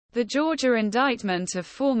The Georgia indictment of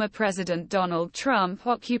former President Donald Trump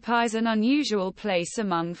occupies an unusual place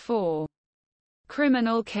among 4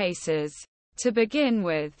 criminal cases. To begin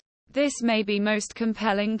with, this may be most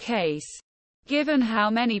compelling case, given how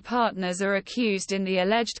many partners are accused in the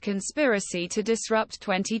alleged conspiracy to disrupt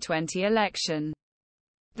 2020 election.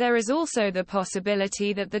 There is also the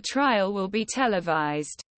possibility that the trial will be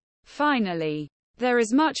televised. Finally, there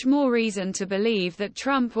is much more reason to believe that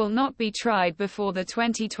Trump will not be tried before the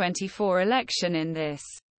 2024 election in this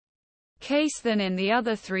case than in the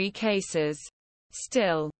other 3 cases.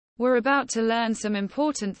 Still, we're about to learn some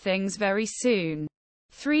important things very soon.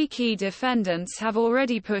 3 key defendants have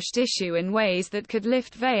already pushed issue in ways that could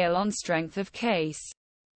lift veil on strength of case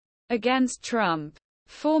against Trump.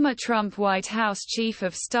 Former Trump White House Chief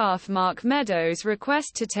of Staff Mark Meadows'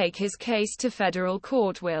 request to take his case to federal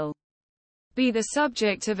court will be the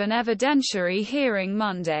subject of an evidentiary hearing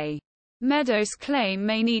Monday. Meadows' claim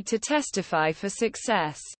may need to testify for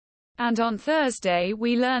success. And on Thursday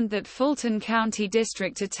we learned that Fulton County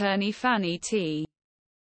District Attorney Fani T.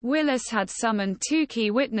 Willis had summoned 2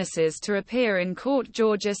 key witnesses to appear in court: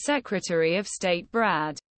 Georgia Secretary of State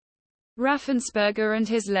Brad Raffensperger and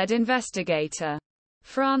his lead investigator,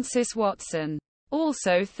 Francis Watson.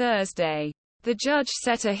 Also Thursday, the judge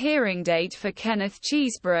set a hearing date for Kenneth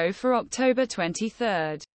Chesebro for October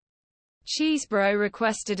 23. Chesebro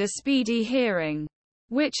requested a speedy hearing,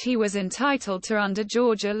 which he was entitled to under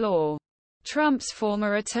Georgia law. Trump's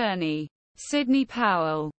former attorney, Sidney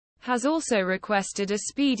Powell, has also requested a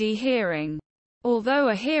speedy hearing, although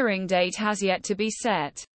a hearing date has yet to be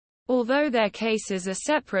set. Although their cases are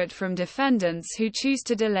separate from defendants who choose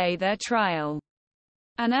to delay their trial,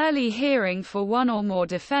 an early hearing for one or more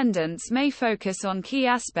defendants may focus on key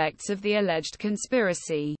aspects of the alleged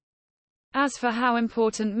conspiracy. As for how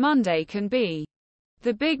important Monday can be,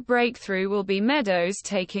 the big breakthrough will be Meadows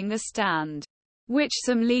taking the stand, which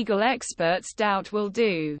some legal experts doubt will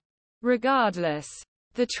do. Regardless,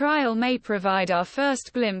 the trial may provide our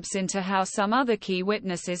first glimpse into how some other key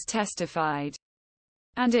witnesses testified,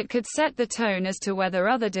 and it could set the tone as to whether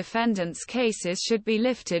other defendants' cases should be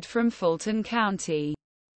lifted from Fulton County.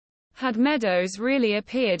 Had Meadows really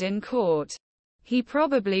appeared in court, he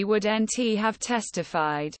probably would have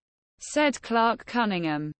testified, said Clark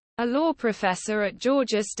Cunningham, a law professor at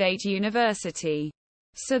Georgia State University.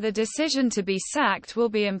 So the decision to be sacked will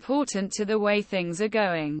be important to the way things are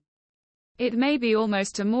going. It may be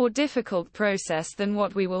almost a more difficult process than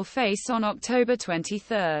what we will face on October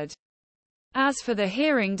 23. As for the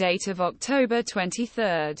hearing date of October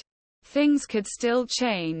 23, things could still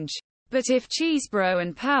change. But if Chesebro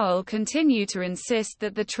and Powell continue to insist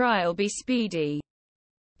that the trial be speedy,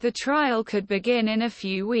 the trial could begin in a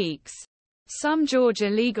few weeks. Some Georgia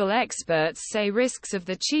legal experts say risks of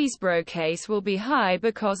the Chesebro case will be high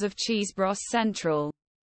because of Chesebro's central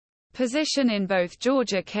position in both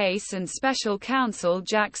Georgia case and special counsel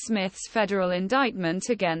Jack Smith's federal indictment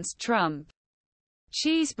against Trump.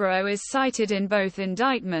 Chesebro is cited in both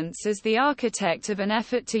indictments as the architect of an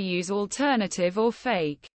effort to use alternative or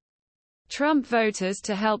fake Trump voters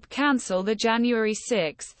to help cancel the January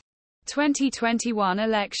 6, 2021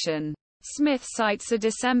 election. Smith cites a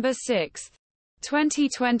December 6,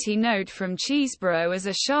 2020 note from Chesebro as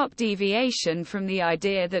a sharp deviation from the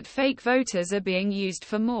idea that fake voters are being used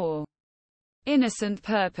for more innocent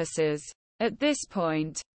purposes. At this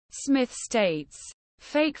point, Smith states,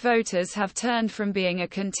 fake voters have turned from being a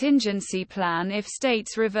contingency plan if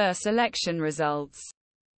states reverse election results,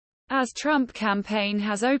 as Trump campaign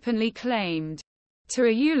has openly claimed, to a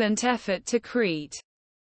ulent effort to create